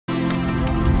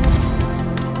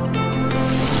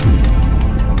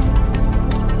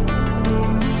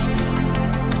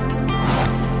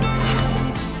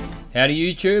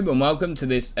Howdy YouTube, and welcome to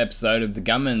this episode of the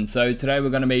Gunman. So today we're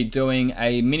going to be doing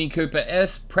a Mini Cooper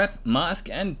S prep, mask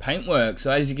and paintwork. So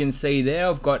as you can see there,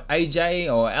 I've got AJ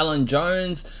or Alan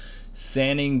Jones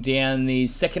sanding down the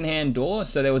second-hand door.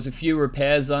 So there was a few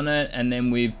repairs on it, and then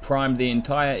we've primed the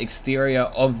entire exterior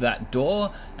of that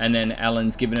door, and then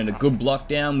Alan's given it a good block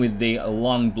down with the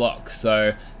long block.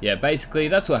 So yeah, basically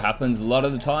that's what happens a lot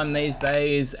of the time these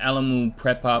days. Alan will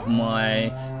prep up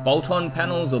my bolt-on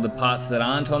panels or the parts that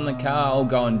aren't on the car. I'll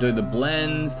go and do the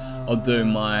blends, I'll do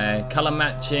my color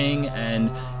matching, and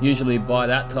usually by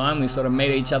that time we sort of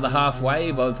meet each other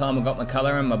halfway. By the time I've got my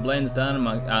color and my blends done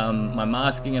and my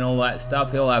masking and all that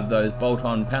stuff, he'll have those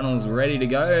bolt-on panels ready to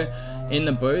go in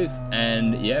the booth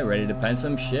and yeah, ready to paint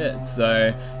some shit.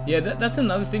 So yeah, that's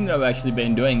another thing that I've actually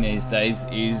been doing these days,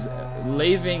 is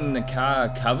leaving the car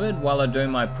covered while I do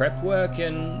my prep work.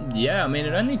 And yeah, I mean,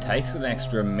 it only takes an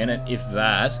extra minute, if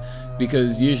that,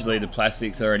 because usually the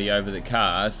plastic's already over the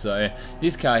car. So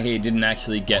this car here didn't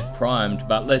actually get primed,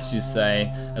 but let's just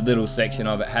say a little section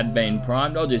of it had been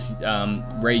primed. I'll just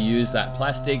reuse that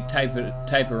plastic,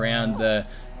 tape around the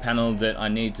panel that I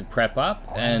need to prep up,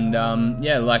 and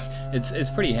yeah, like it's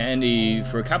pretty handy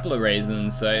for a couple of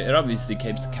reasons. So it obviously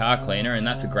keeps the car cleaner, and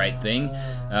that's a great thing,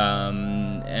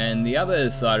 and the other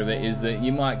side of it is that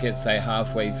you might get, say,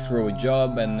 halfway through a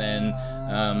job and then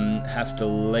have to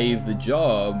leave the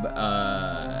job,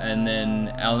 and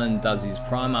then Alan does his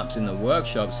prime ups in the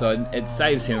workshop, so it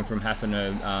saves him from having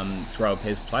to throw a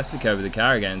piece of plastic over the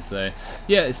car again. So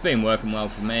yeah, it's been working well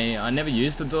for me. I never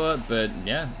used to do it, but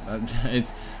yeah,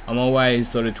 I'm always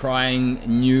sort of trying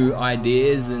new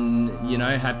ideas, and you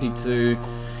know, happy to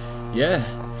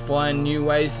find new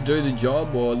ways to do the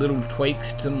job, or little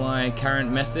tweaks to my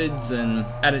current methods, and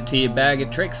add it to your bag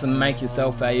of tricks and make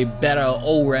yourself a better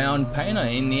all-round painter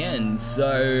in the end.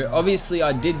 So obviously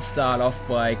I did start off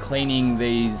by cleaning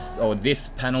this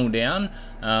panel down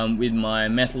with my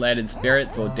methylated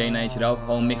spirits or denatured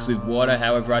alcohol mixed with water.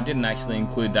 However, I didn't actually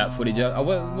include that footage. I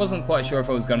wasn't quite sure if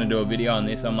I was going to do a video on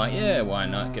this. I'm like, yeah, why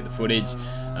not, get the footage.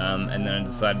 And then I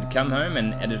decided to come home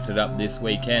and edit it up this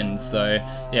weekend. So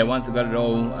yeah, once I got it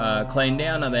all cleaned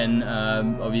down, I then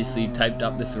obviously taped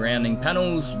up the surrounding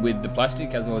panels with the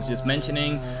plastic, as I was just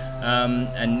mentioning.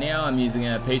 And now I'm using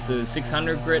a piece of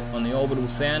 600 grit on the orbital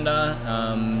sander,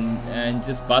 and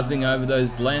just buzzing over those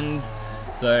blends.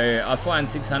 So I find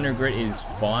 600 grit is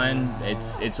fine.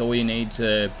 It's all you need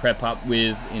to prep up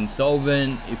with in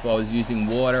solvent. If I was using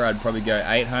water, I'd probably go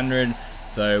 800.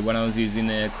 So when I was using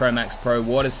the Chromax Pro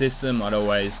water system, I'd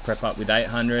always prep up with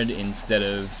 800 instead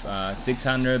of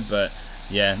 600. But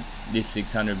yeah, this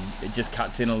 600, it just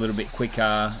cuts in a little bit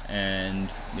quicker, and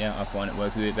yeah, I find it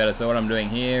works a bit better. So what I'm doing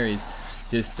here is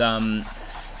just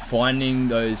finding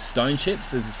those stone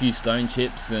chips. There's a few stone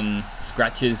chips and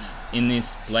scratches in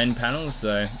this blend panel,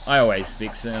 so I always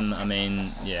fix them. I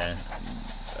mean, yeah,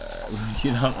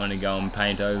 you don't want to go and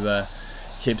paint over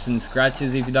chips and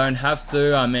scratches if you don't have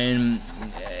to. I mean,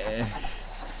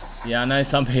 yeah, I know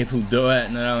some people do it,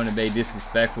 and I don't want to be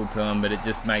disrespectful to them, but it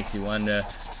just makes you wonder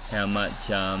how much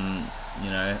you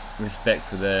know, respect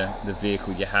for the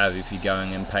vehicle you have if you're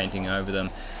going and painting over them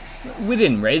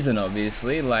within reason,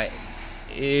 obviously. Like,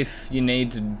 if you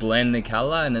need to blend the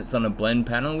color and it's on a blend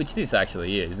panel, which this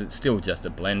actually is, it's still just a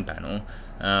blend panel.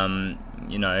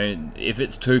 You know, if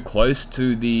it's too close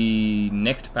to the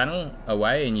next panel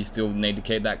away and you still need to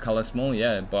keep that color small,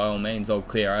 yeah, by all means I'll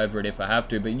clear over it if I have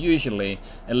to, but usually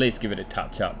at least give it a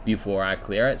touch up before I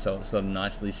clear it, so it's sort of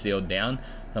nicely sealed down.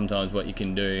 Sometimes what you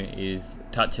can do is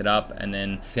touch it up and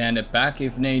then sand it back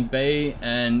if need be.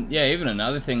 And yeah, even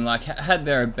another thing, like, had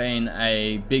there been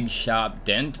a big sharp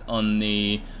dent on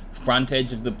the front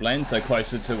edge of the blend, so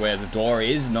closer to where the door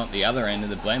is, not the other end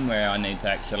of the blend where I need to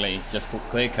actually just put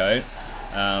clear coat,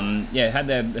 yeah, had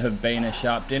there have been a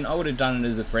sharp dent, I would have done it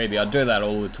as a freebie. I do that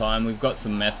all the time. We've got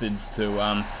some methods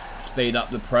to speed up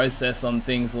the process on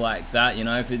things like that. You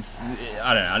know, if it's,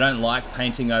 I don't know, I don't like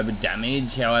painting over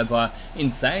damage. However,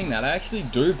 in saying that, I actually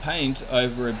do paint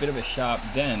over a bit of a sharp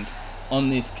dent on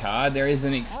this car. There is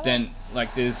an extent,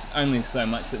 like, there's only so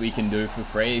much that we can do for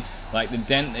free. Like the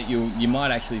dent that you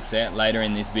might actually see it later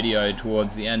in this video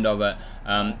towards the end of it,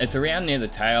 it's around near the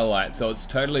tail light, so it's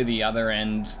totally the other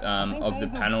end of the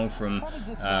panel from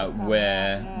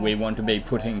where we want to be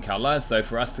putting color. So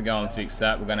for us to go and fix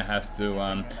that, we're going to have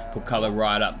to put color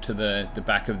right up to the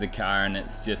back of the car, and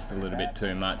it's just a little bit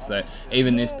too much. So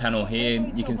even this panel here,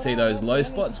 you can see those low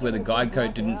spots where the guide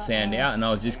coat didn't sand out, and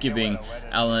I was just giving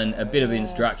Alan a bit of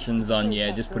instructions on,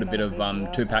 yeah, just put a bit of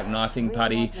 2-pack knifing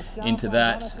putty into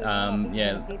that,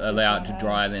 yeah, allow it to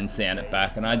dry, then sand it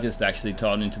back. And I just actually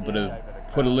told him to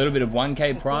put a little bit of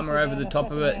 1K primer over the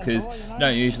top of it, because you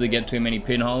don't usually get too many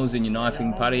pinholes in your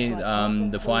knifing putty,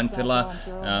 the fine filler.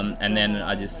 And then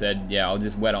I just said, yeah, I'll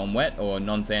just wet on wet or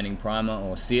non-sanding primer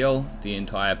or seal the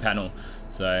entire panel.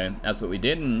 So that's what we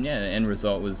did, and yeah, the end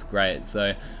result was great.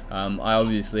 So I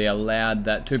obviously allowed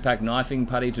that 2-pack knifing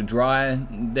putty to dry.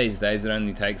 These days it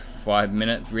only takes 5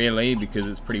 minutes really, because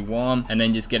it's pretty warm. And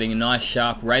then just getting a nice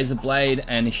sharp razor blade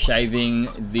and shaving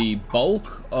the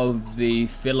bulk of the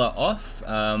filler off,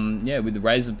 yeah, with the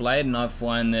razor blade. And I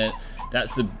find that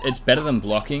it's better than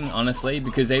blocking, honestly,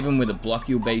 because even with a block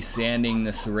you'll be sanding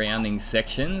the surrounding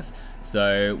sections.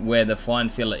 So where the fine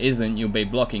filler isn't, you'll be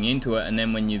blocking into it, and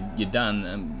then when you're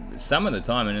done, some of the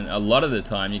time, and a lot of the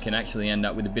time, you can actually end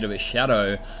up with a bit of a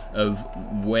shadow of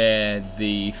where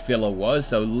the filler was,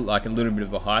 so like a little bit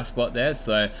of a high spot there.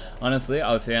 So honestly,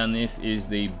 I found this is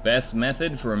the best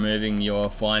method for removing your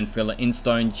fine filler in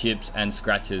stone chips and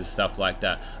scratches, stuff like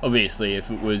that. Obviously, if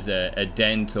it was a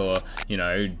dent or, you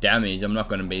know, damage, I'm not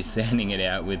going to be sanding it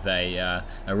out with a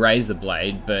razor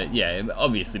blade, but yeah,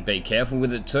 obviously be careful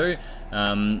with it too.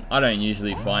 I don't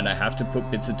usually find I have to put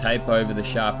bits of tape over the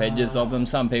sharp edges of them.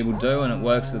 Some people do, and it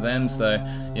works for them. So,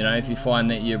 you know, if you find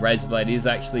that your razor blade is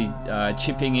actually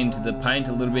chipping into the paint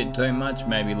a little bit too much,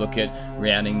 maybe look at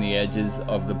rounding the edges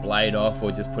of the blade off,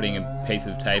 or just putting a piece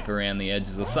of tape around the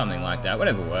edges or something like that,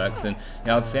 whatever works. And you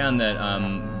know, I've found that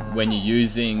when you're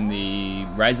using the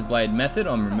razor blade method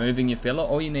on removing your filler,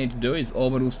 all you need to do is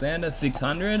orbital sander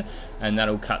 600, and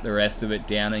that'll cut the rest of it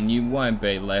down, and you won't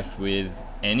be left with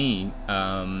any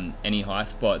high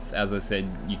spots. As I said,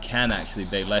 you can actually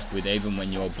be left with even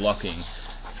when you're blocking.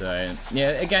 So yeah,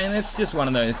 again, it's just one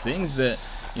of those things that,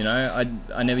 you know,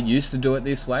 I never used to do it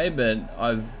this way, but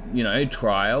I've, you know,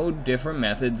 trialed different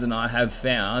methods, and I have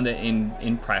found that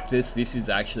in practice this is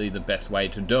actually the best way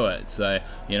to do it. So,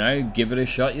 you know, give it a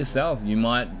shot yourself. You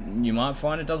might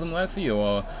find it doesn't work for you,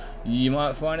 or you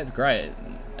might find it's great.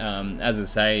 As I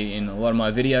say in a lot of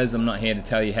my videos, I'm not here to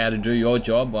tell you how to do your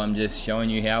job. I'm just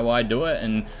showing you how I do it,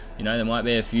 and you know, there might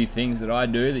be a few things that I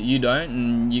do that you don't,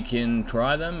 and you can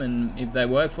try them, and if they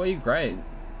work for you, great,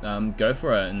 go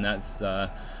for it. And that's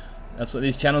what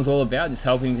this channel's all about, just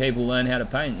helping people learn how to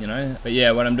paint, you know. But yeah,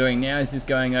 what I'm doing now is just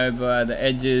going over the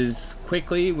edges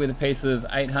quickly with a piece of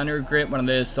 800 grit, one of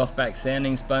the softback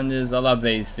sanding sponges. I love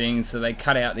these things. So they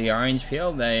cut out the orange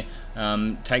peel, they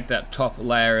take that top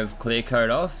layer of clear coat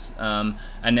off,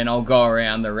 and then I'll go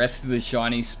around the rest of the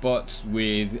shiny spots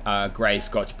with grey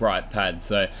Scotch-Brite pad.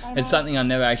 So it's something I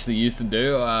never actually used to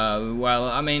do. Well,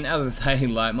 I mean, as I say,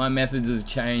 like, my methods have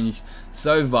changed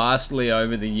so vastly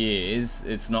over the years,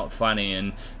 it's not funny.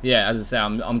 And yeah, as I say,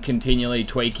 I'm continually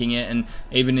tweaking it, and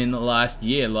even in the last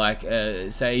year, like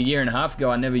say a year and a half ago,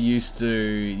 I never used to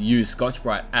use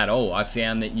Scotch-Brite at all. I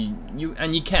found that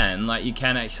you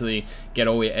can actually get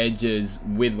all your edges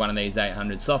with one of these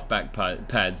 800 softback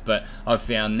pads, but I've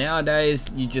found nowadays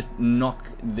you just knock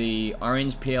the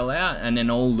orange peel out, and then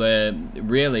all the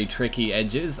really tricky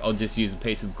edges I'll just use a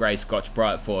piece of grey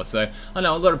Scotch-Brite for. So I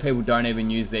know a lot of people don't even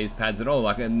use these pads at all.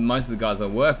 Like most of the guys I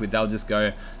work with, they'll just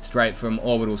go straight from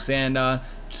orbital sander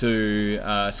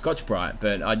to Scotch-Brite,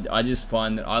 but I just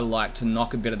find that I like to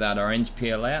knock a bit of that orange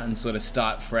peel out and sort of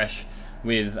start fresh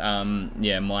with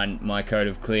yeah, my coat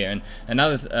of clear. And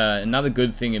another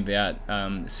good thing about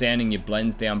sanding your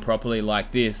blends down properly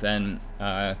like this, and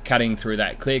cutting through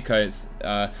that clear coat's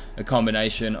a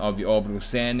combination of your orbital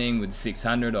sanding with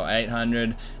 600 or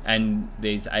 800 and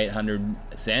these 800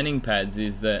 sanding pads,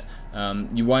 is that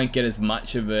you won't get as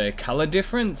much of a color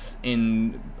difference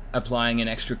in applying an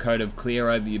extra coat of clear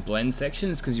over your blend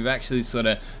sections, because you've actually sort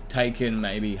of taken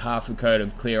maybe half a coat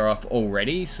of clear off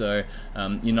already. So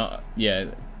you're not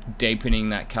deepening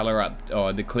that color up,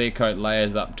 or the clear coat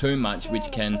layers up too much,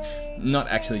 which can not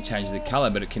actually change the color,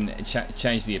 but it can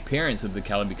change the appearance of the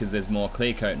color, because there's more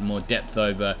clear coat and more depth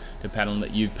over the panel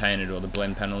that you've painted, or the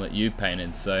blend panel that you've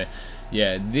painted. So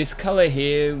yeah, this color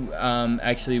here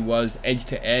actually was edge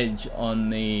to edge on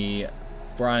the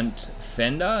front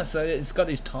fender. So it's got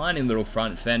this tiny little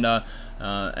front fender,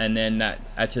 and then that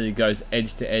actually goes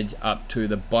edge to edge up to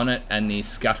the bonnet and the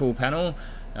scuttle panel.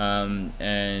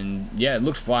 And yeah, it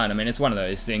looks fine. I mean, it's one of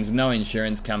those things, no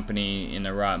insurance company in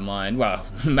the right mind, well,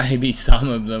 maybe some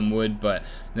of them would, but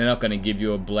they're not going to give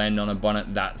you a blend on a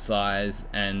bonnet that size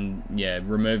and yeah,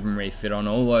 remove and refit on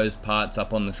all those parts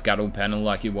up on the scuttle panel,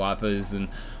 like your wipers and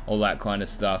all that kind of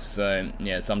stuff. So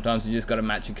yeah, sometimes you just got to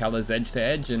match your colors edge to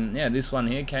edge, and yeah, this one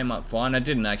here came up fine. I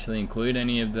didn't actually include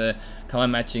any of the color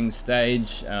matching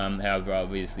stage, however, I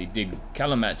obviously did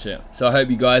color match it. So I hope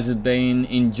you guys have been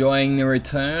enjoying the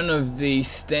return of the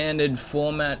standard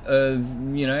format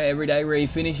of, you know, everyday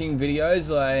refinishing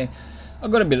videos. I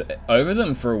got a bit over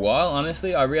them for a while,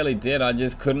 honestly. I really did. I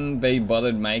just couldn't be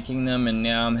bothered making them, and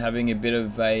now I'm having a bit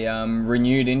of a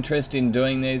renewed interest in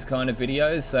doing these kind of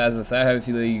videos. So as I say,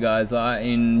 hopefully you guys are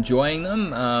enjoying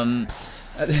them.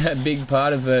 A big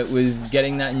part of it was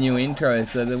getting that new intro.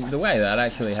 So the way that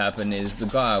actually happened is the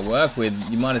guy I work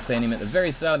with, you might have seen him at the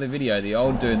very start of the video, the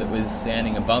old dude that was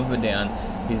sanding a bumper down.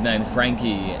 His name's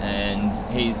Frankie, and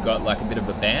he's got like a bit of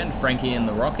a band, Frankie and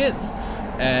the Rockets.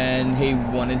 And he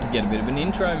wanted to get a bit of an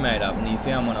intro made up, and he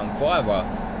found one on Fiverr.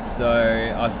 So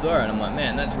I saw it and I'm like,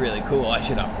 man, that's really cool, I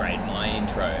should upgrade my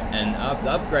intro. And after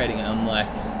upgrading it, I'm like,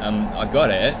 I got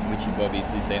it, which you've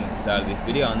obviously seen at the start of this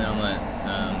video, and then I'm like,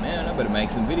 man, I better make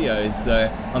some videos.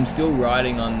 So I'm still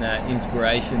riding on that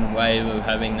inspiration wave of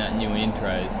having that new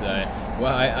intro. So,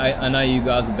 well, I know you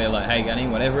guys will be like, hey Gunny,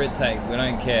 whatever it takes, we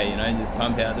don't care, you know, just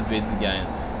pump out the vids again.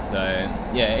 So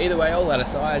yeah, either way, all that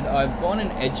aside, I've gone and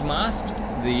edge masked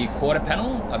the quarter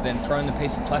panel. I've then thrown the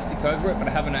piece of plastic over it, but I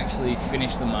haven't actually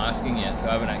finished the masking yet, so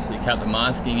I haven't actually cut the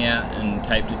masking out and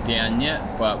taped it down yet.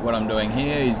 But what I'm doing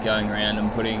here is going around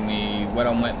and putting the wet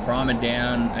on wet primer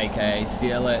down, aka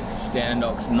CLX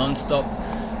Standox non-stop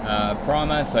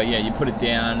primer. So yeah, you put it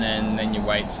down and then you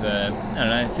wait for, I don't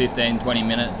know, 15-20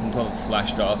 minutes until it's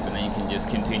splashed off, and then you can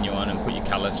just continue on and put your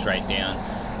colour straight down.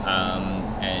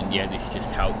 And yeah, this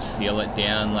just helps seal it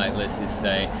down. Like, let's just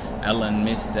say Alan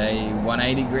missed a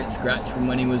 180 grit scratch from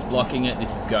when he was blocking it.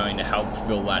 This is going to help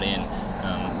fill that in,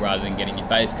 rather than getting your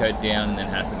base coat down and then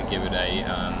having to give it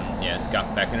a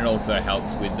scuff back. And it also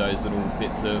helps with those little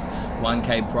bits of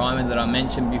 1K primer that I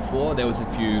mentioned before. There was a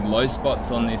few low spots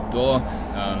on this door,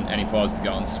 and if I was to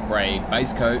go and spray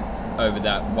base coat over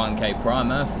that 1K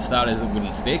primer, for starters it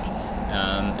wouldn't stick.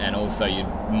 And also you'd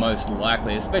most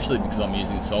likely, especially because I'm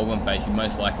using solvent base, you'd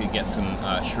most likely get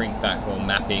some shrink back or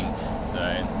mapping. So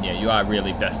yeah, you are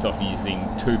really best off using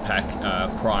 2-pack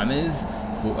primers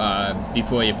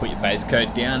before you put your base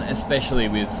coat down, especially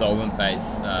with solvent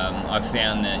base. I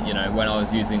found that, you know, when I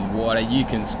was using water, you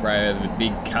can spray over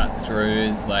big cut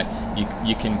throughs, like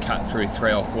you can cut through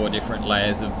 3 or 4 different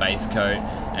layers of base coat,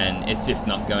 and it's just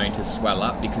not going to swell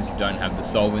up because you don't have the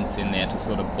solvents in there to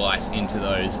sort of bite into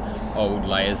those old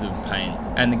layers of paint.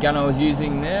 And the gun I was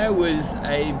using there was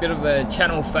a bit of a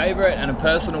channel favourite and a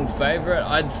personal favourite.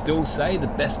 I'd still say the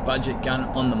best budget gun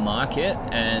on the market,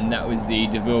 and that was the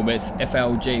DeVilbiss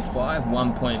FLG5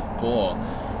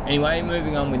 1.4. Anyway,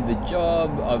 moving on with the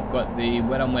job, I've got the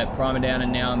wet on wet primer down,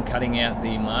 and now I'm cutting out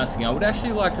the masking. I would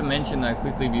actually like to mention though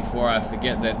quickly before I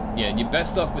forget that, yeah, you're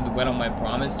best off with the wet on wet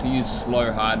primers to use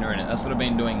slow hardener in it. That's what I've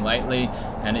been doing lately,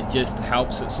 and it just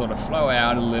helps it sort of flow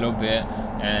out a little bit.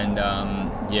 And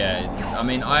yeah, I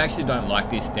mean, I actually don't like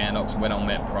this Standox wet on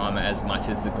wet primer as much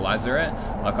as the Glazeret.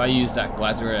 Like, I used that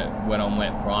Glazeret wet on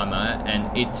wet primer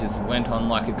and it just went on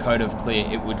like a coat of clear.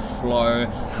 It would flow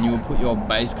and you would put your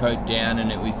base coat down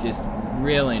and it was just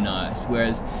really nice.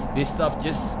 Whereas this stuff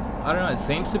just, I don't know, it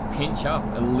seems to pinch up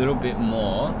a little bit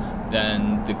more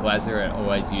than the Glazeret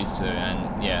always used to.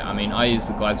 And yeah, I mean, I used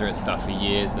the Glazeret stuff for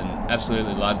years and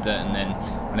absolutely loved it. And then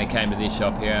when I came to this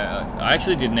shop here, I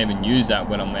actually didn't even use that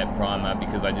wet on wet primer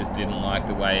because I just didn't like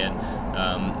the way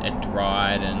it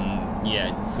dried, and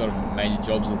yeah, it sort of made your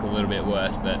jobs look a little bit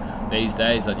worse. But these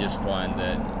days I just find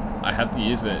that I have to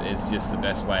use it. It's just the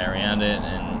best way around it.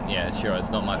 And yeah, sure,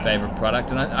 it's not my favorite product,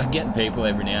 and I get people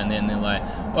every now and then, they're like,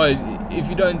 oh, if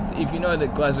you know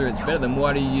that Glazeret's better, then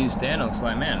why do you use Standox?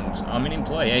 Like, man, I'm an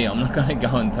employee, I'm not going to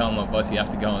go and tell my boss you have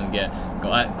to go and get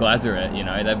Glazeret. You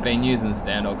know, they've been using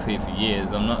Standox here for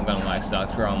years. I'm not going to like start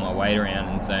throwing my weight around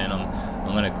and saying I'm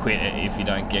going to quit if you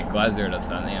don't get Glazeret or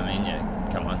something. I mean, yeah,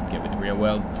 come on, get with the real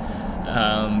world.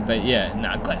 But yeah, no,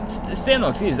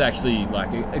 Standox is actually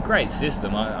like a great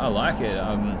system. I like it.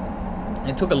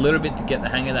 It took a little bit to get the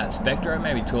hang of that Spectro,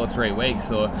 maybe 2 or 3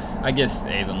 weeks, or I guess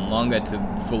even longer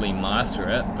to fully master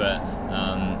it. But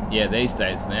yeah, these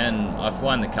days, man, I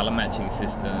find the color matching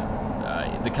system,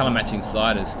 the color matching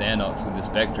side of Standox with the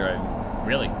Spectro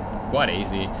really quite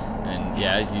easy. And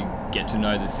yeah, as you get to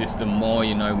know the system more,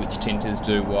 you know which tinters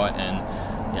do what, and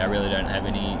yeah, I really don't have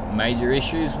any major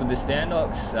issues with the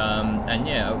Standox. And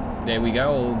yeah, there we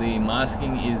go, all the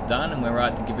masking is done, and we're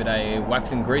right to give it a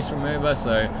wax and grease remover.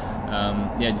 So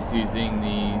yeah, just using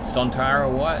the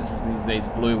Sontara wipes, these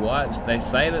blue wipes. They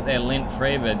say that they're lint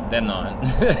free, but they're not.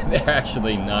 They're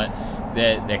actually not.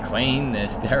 They're clean, they're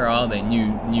sterile, they're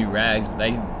new rags, but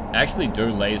they actually do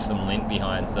leave some lint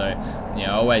behind. So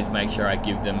yeah, I always make sure I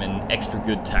give them an extra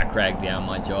good tack rag down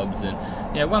my jobs. And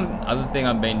yeah, one other thing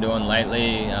I've been doing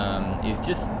lately is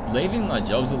just leaving my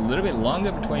jobs a little bit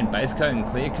longer between base coat and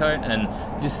clear coat, and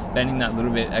just spending that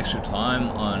little bit extra time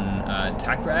on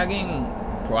tack ragging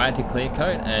prior to clear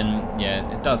coat, and yeah,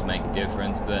 it does make a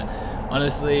difference. But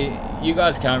honestly, you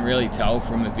guys can't really tell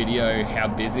from a video how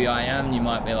busy I am. You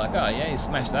might be like, oh yeah, you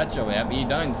smashed that job out, but you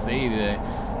don't see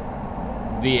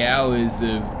the hours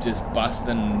of just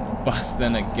busting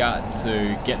a gut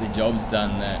to get the jobs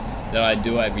done that I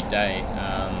do every day.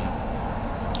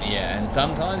 Yeah, and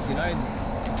sometimes, you know,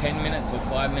 10 minutes or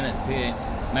 5 minutes here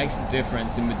makes a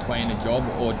difference in between a job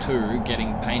or two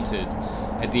getting painted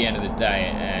at the end of the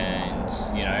day. And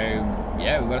you know,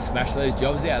 yeah, we've got to smash those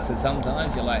jobs out. So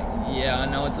sometimes you're like, yeah,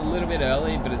 I know it's a little bit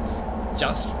early, but it's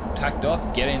just tacked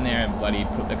off. Get in there and bloody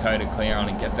put the coat of clear on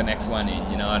and get the next one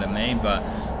in, you know what I mean? But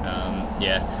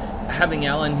yeah, having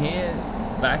Alan here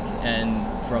back and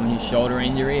from his shoulder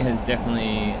injury has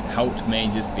definitely helped me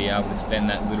just be able to spend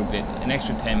that little bit, an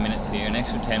extra 10 minutes here, an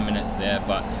extra 10 minutes there.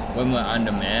 But when we're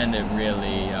undermanned, it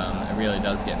really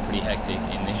does get pretty hectic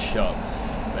in this shop.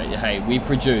 But hey, we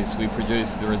produce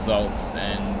the results,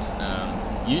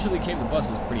 and usually keep the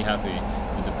bosses pretty happy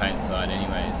with the paint side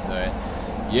anyway. So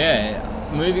yeah,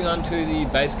 moving on to the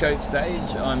base coat stage,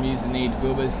 I'm using the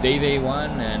Wilbur's DV1,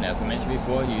 and as I mentioned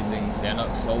before, using stand-up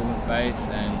solvent base.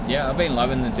 And yeah, I've been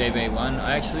loving the DV1.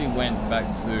 I actually went back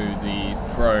to the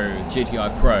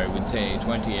GTI Pro with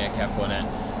T20 air cap on it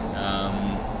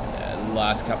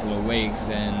last couple of weeks,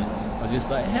 and I was just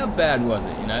like, how bad was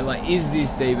it? You know, like, is this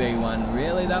DV1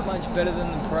 really that much better than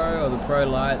the Pro or the Pro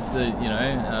Lights? That, you know,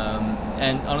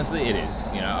 and honestly, it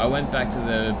is. You know, I went back to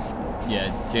the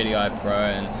GTI Pro,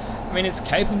 and I mean, it's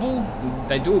capable.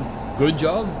 They do a good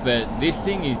job, but this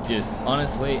thing is just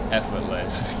honestly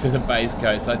effortless for the base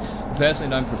coat. So I personally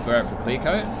don't prefer it for clear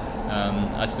coat.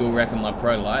 I still reckon my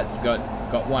Pro Lights got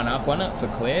one up on it for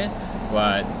clear,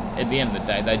 but at the end of the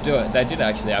day, they did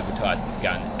actually advertise this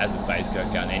gun as a base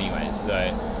coat gun anyway. So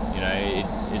you know,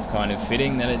 it's kind of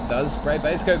fitting that it does spray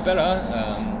base coat better.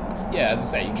 Yeah, as I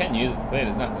say, you can use it for clear.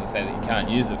 There's nothing to say that you can't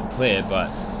use it for clear, but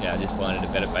yeah, I just wanted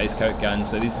a better base coat gun.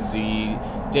 So this is the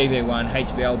DV1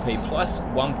 HVLP Plus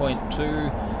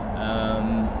 1.2.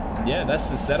 Yeah, that's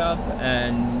the setup,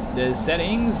 and the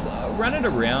settings run it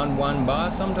around 1 bar,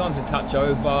 sometimes a touch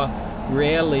over,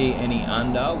 rarely any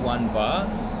under 1 bar.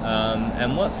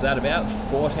 And what's that, about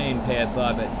 14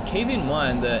 psi? But keep in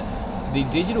mind that the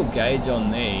digital gauge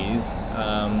on these,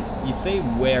 you see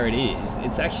where it is.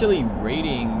 It's actually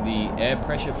reading the air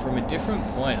pressure from a different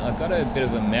point. I got a bit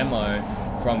of a memo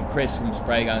from Chris from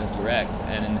Spray Guns Direct,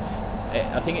 and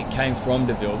I think it came from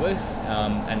DeVilbus,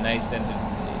 and they sent it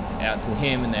out to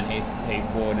him, and then he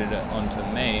forwarded it on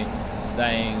to me,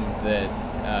 saying that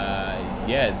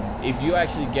yeah, if you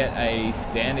actually get a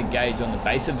standard gauge on the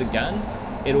base of the gun,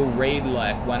 it'll read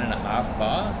like 1.5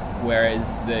 bar,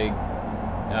 whereas the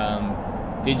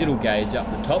digital gauge up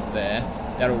the top there,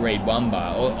 that'll read 1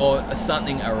 bar, or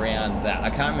something around that.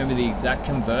 I can't remember the exact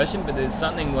conversion, but there's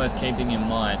something worth keeping in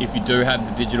mind. If you do have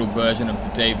the digital version of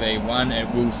the DV1,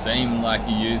 it will seem like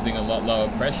you're using a lot lower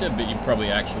pressure, but you're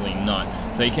probably actually not.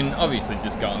 So you can obviously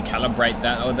just go and calibrate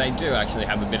that, or they do actually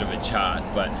have a bit of a chart,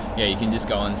 but yeah, you can just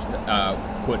go and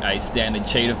put a standard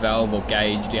cheater valve or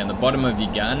gauge down the bottom of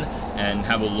your gun and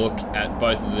have a look at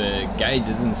both of the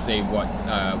gauges and see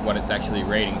what it's actually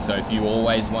reading. So if you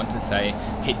always want to say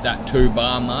hit that 2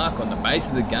 bar mark on the base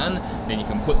of the gun, then you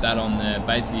can put that on the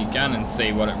base of your gun and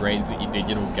see what it reads at your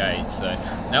digital gauge. So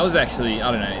that was actually,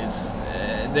 I don't know, it's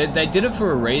they did it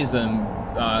for a reason.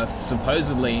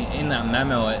 Supposedly in that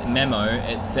memo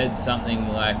it said something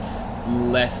like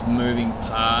less moving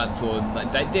parts, or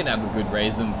like they did have a good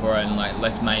reason for it, and like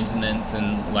less maintenance,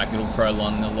 and like it'll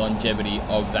prolong the longevity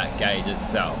of that gauge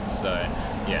itself. So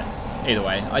yeah, either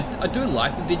way, I do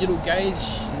like the digital gauge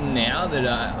now that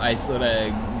I sort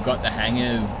of got the hang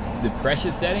of the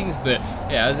pressure settings. But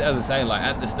yeah, as I say, like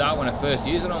at the start when I first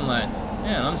used it, I'm like,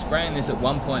 man, I'm spraying this at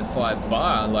 1.5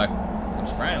 bar, like I'm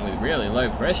spraying it with really low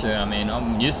pressure. I mean,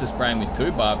 I'm used to spraying with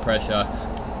 2 bar pressure.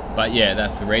 But yeah,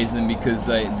 that's the reason, because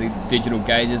the digital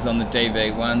gauges on the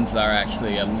DV1s are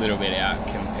actually a little bit out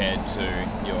compared to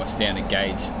your standard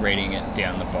gauge reading it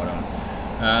down the bottom.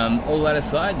 All that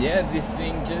aside, yeah, this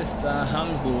thing just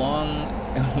hums along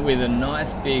with a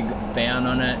nice big bound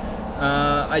on it.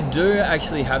 I do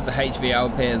actually have the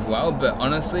HVLP as well, but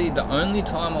honestly, the only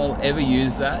time I'll ever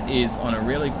use that is on a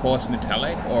really coarse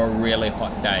metallic or a really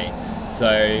hot day.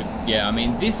 So yeah, I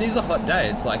mean, this is a hot day.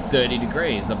 It's like 30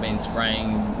 degrees. I've been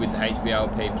spraying with the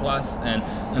HVLP Plus, and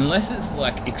unless it's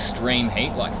like extreme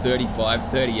heat, like 35,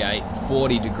 38,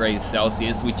 40 degrees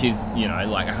Celsius, which is, you know,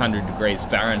 like 100 degrees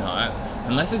Fahrenheit,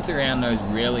 unless it's around those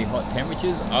really hot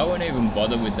temperatures, I won't even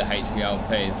bother with the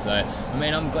HVLP. So I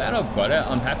mean, I'm glad I've got it,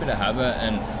 I'm happy to have it,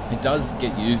 and it does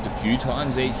get used a few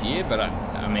times each year, but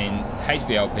I mean,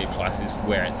 HVLP Plus is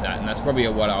where it's at, and that's probably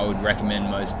what I would recommend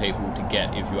most people to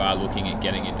get if you are looking at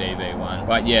getting a DV1.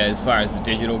 But yeah, as far as the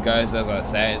digital goes, as I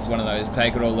say, it's one of those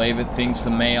take it or leave it things for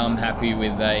me. I'm happy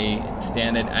with a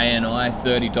standard ANI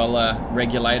 $30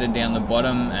 regulator down the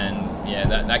bottom, and yeah,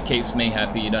 that keeps me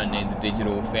happy. You don't need the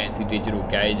digital, fancy digital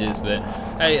gauges, but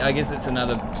hey, I guess it's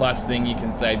another plus thing. You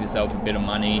can save yourself a bit of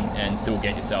money and still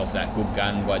get yourself that good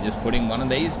gun by just putting one of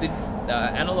these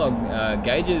analog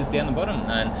gauges down the bottom.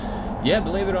 And yeah,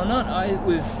 believe it or not, I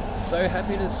was so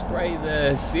happy to spray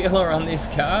the sealer on this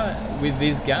car with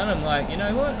this gun. I'm like, you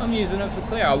know what, I'm using it for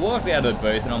clear. I walked out of the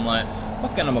booth and I'm like,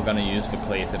 what gun am I going to use for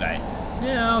clear today?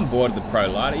 Yeah, I'm bored of the Pro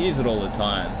Light, I use it all the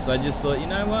time. So I just thought, you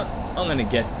know what, I'm going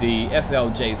to get the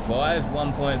FLG5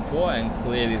 1.4 and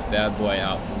clear this bad boy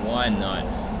up. Why not?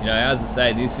 You know, as I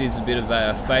say, this is a bit of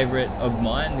a favourite of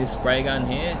mine, this spray gun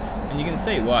here, and you can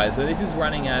see why. So this is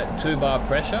running at 2 bar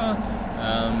pressure,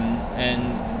 and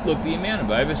look, the amount of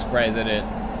overspray that it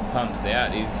pumps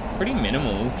out is pretty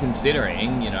minimal,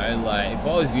 considering, you know, like if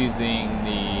I was using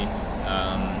the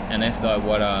an SI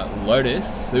Water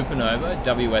Lotus Supernova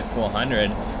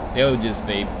WS400, there will just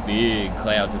be big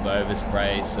clouds of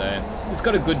overspray. So it's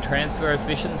got a good transfer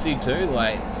efficiency too.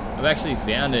 Like, I've actually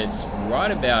found it's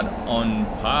right about on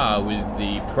par with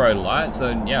the Pro Light.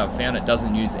 So yeah, I've found it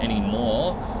doesn't use any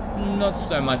more, not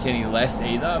so much any less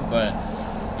either. But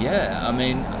yeah, I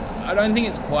mean, I don't think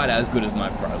it's quite as good as my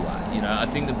Pro Light. You know, I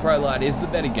think the Pro Light is the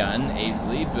better gun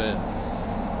easily, but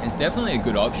it's definitely a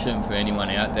good option for anyone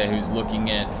out there who's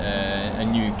looking at a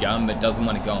new gun but doesn't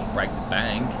want to go and break the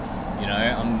bank. You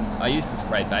know, I used to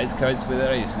spray base coats with it.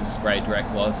 I used to spray direct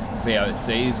gloss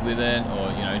VOCs with it, or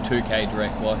you know, 2K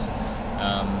direct gloss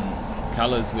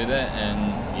colours with it, and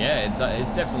yeah,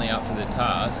 it's definitely up for the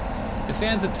task. The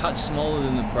fan's a touch smaller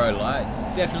than the Pro Light,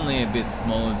 definitely a bit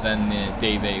smaller than the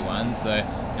DV one, so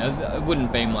you know, it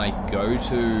wouldn't be my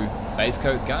go-to base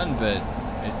coat gun, but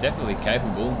it's definitely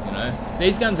capable, you know.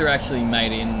 These guns are actually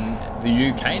made in the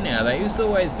UK now. They used to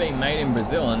always be made in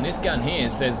Brazil, and this gun here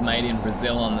says made in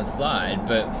Brazil on the side,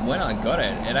 but when I got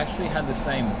it, it actually had the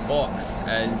same box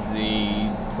as the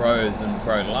Pros and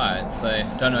Pro Lights, so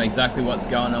don't know exactly what's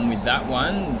going on with that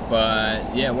one,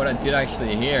 but yeah, what I did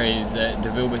actually hear is that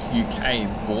DeVilbiss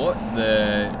UK bought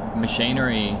the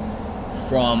machinery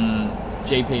from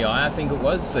GPI, I think it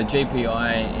was. So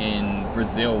GPI in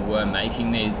Brazil were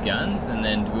making these guns, and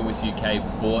then DeVilbiss UK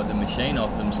bought the machine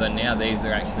off them, so now these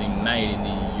are actually made in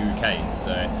the UK.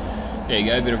 So there you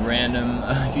go, a bit of random,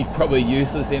 probably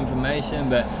useless information,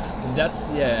 but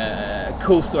that's, yeah, a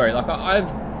cool story. Like,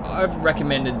 I've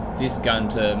recommended this gun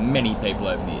to many people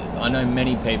over the years. I know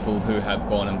many people who have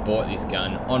gone and bought this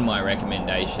gun on my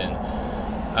recommendation,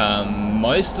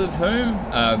 most of whom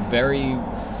are very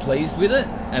pleased with it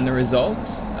and the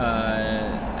results.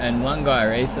 And one guy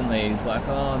recently is like,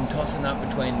 oh, I'm tossing up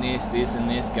between this and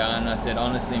this gun. I said,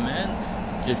 honestly, man,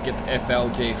 just get the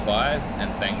FLG5 and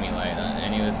thank me later.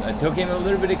 And it took him a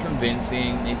little bit of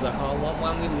convincing. He's like, oh, I want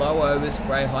one with low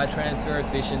overspray, high transfer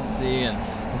efficiency, and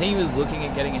I think he was looking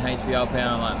at getting a HVLP, and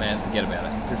I'm like, man, forget about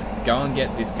it. Just go and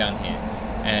get this gun here.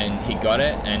 And he got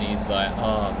it, and he's like,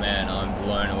 oh man, I'm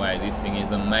blown away. This thing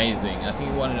is amazing. I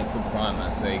think he wanted it for primer,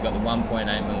 so he got the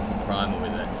 1.8mm for primer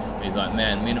with it. He's like,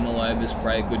 man, minimal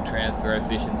overspray, good transfer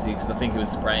efficiency, because I think he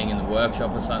was spraying in the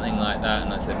workshop or something like that.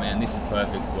 And I said, man, this is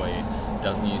perfect for you.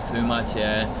 Doesn't use too much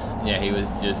air. Yeah, he was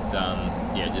just,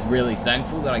 just really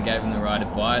thankful that I gave him the right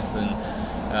advice. And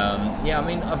yeah, I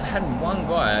mean, I've had one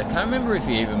guy, I can't remember if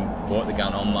he even bought the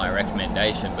gun on my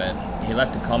recommendation, but he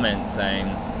left a comment saying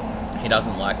he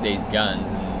doesn't like these guns.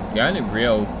 And the only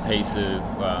real piece of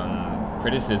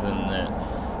criticism that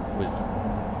was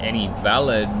any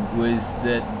valid was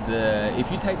that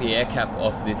if you take the air cap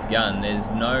off this gun,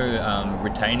 there's no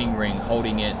retaining ring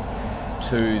holding it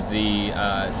to the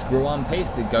screw-on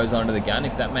piece that goes onto the gun,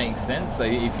 if that makes sense. So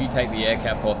if you take the air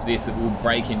cap off this, it will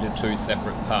break into 2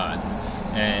 separate parts.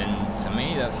 And to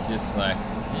me, that's just like,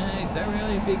 is that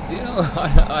really a big deal?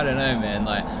 I don't know, man.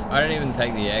 Like, I don't even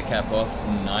take the air cap off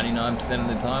 99% of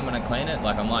the time when I clean it.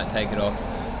 Like, I might take it off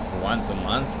once a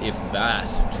month, if that,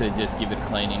 to just give it a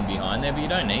clean in behind there, but you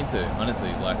don't need to, honestly.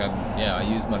 Like, I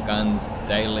use my guns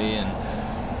daily and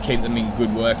keep them in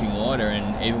good working order,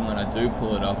 and even when I do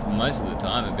pull it off, most of the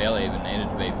time it barely even needed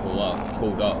to be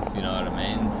pulled off, you know what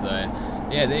I mean? So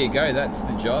yeah, there you go, that's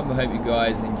the job. I hope you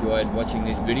guys enjoyed watching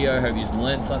this video. I hope you've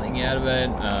learned something out of it,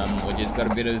 or just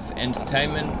got a bit of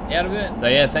entertainment out of it. So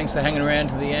yeah, thanks for hanging around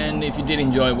to the end. If you did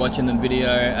enjoy watching the video,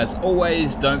 as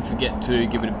always, don't forget to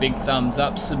give it a big thumbs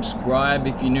up, subscribe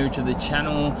if you're new to the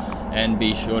channel, and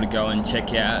be sure to go and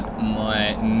check out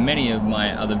many of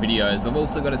my other videos. I've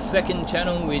also got a second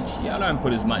channel, which I don't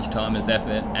put as much time as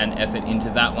effort into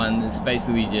that one. It's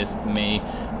basically just me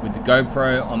with the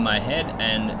GoPro on my head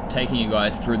and taking you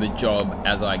guys through the job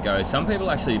as I go. Some people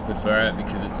actually prefer it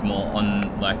because it's more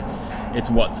on, like, it's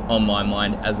what's on my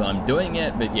mind as I'm doing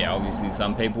it. But yeah, obviously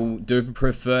some people do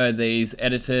prefer these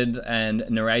edited and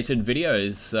narrated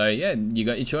videos. So yeah, you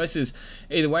got your choices.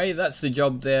 Either way, that's the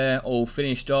job there, all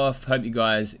finished off. Hope you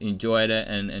guys enjoyed it,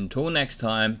 and until next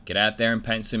time, get out there and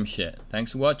paint some shit.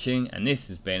 Thanks for watching, and this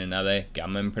has been another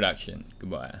Gunman production.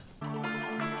 Goodbye.